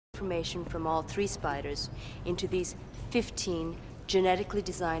information from all 3 spiders into these 15 genetically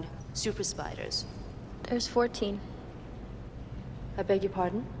designed super spiders. There's 14. I beg your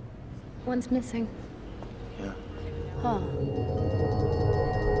pardon? One's missing. Yeah. Huh.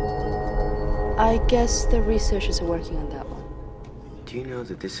 I guess the researchers are working on that one. Do you know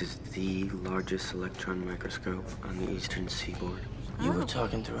that this is the largest electron microscope on the eastern seaboard? You were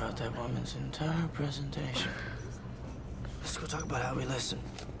talking throughout that woman's entire presentation. Let's go talk about how we listen.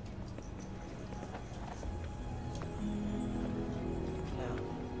 Now,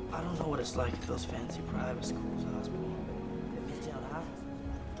 I don't know what it's like at those fancy private schools, hospitals, but in town, huh?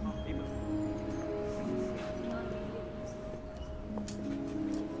 Come on, people.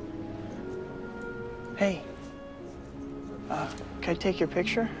 Hey, can I take your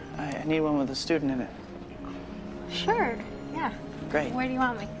picture? I need one with a student in it. Sure, yeah. Great. Where do you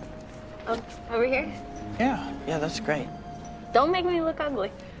want me? Oh, over here? Yeah, that's great. Don't make me look ugly.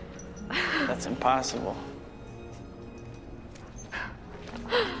 That's impossible.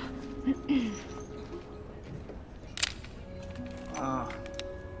 Ah,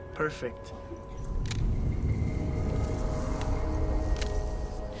 perfect.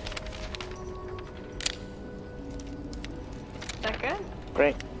 Is that good?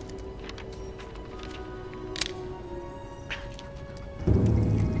 Great.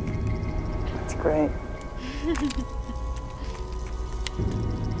 That's great.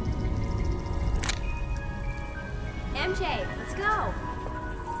 MJ, let's go.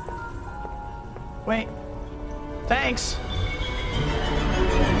 Wait. Thanks.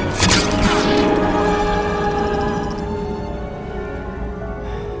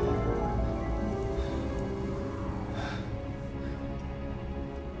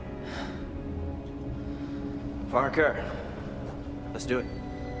 Parker, let's do it.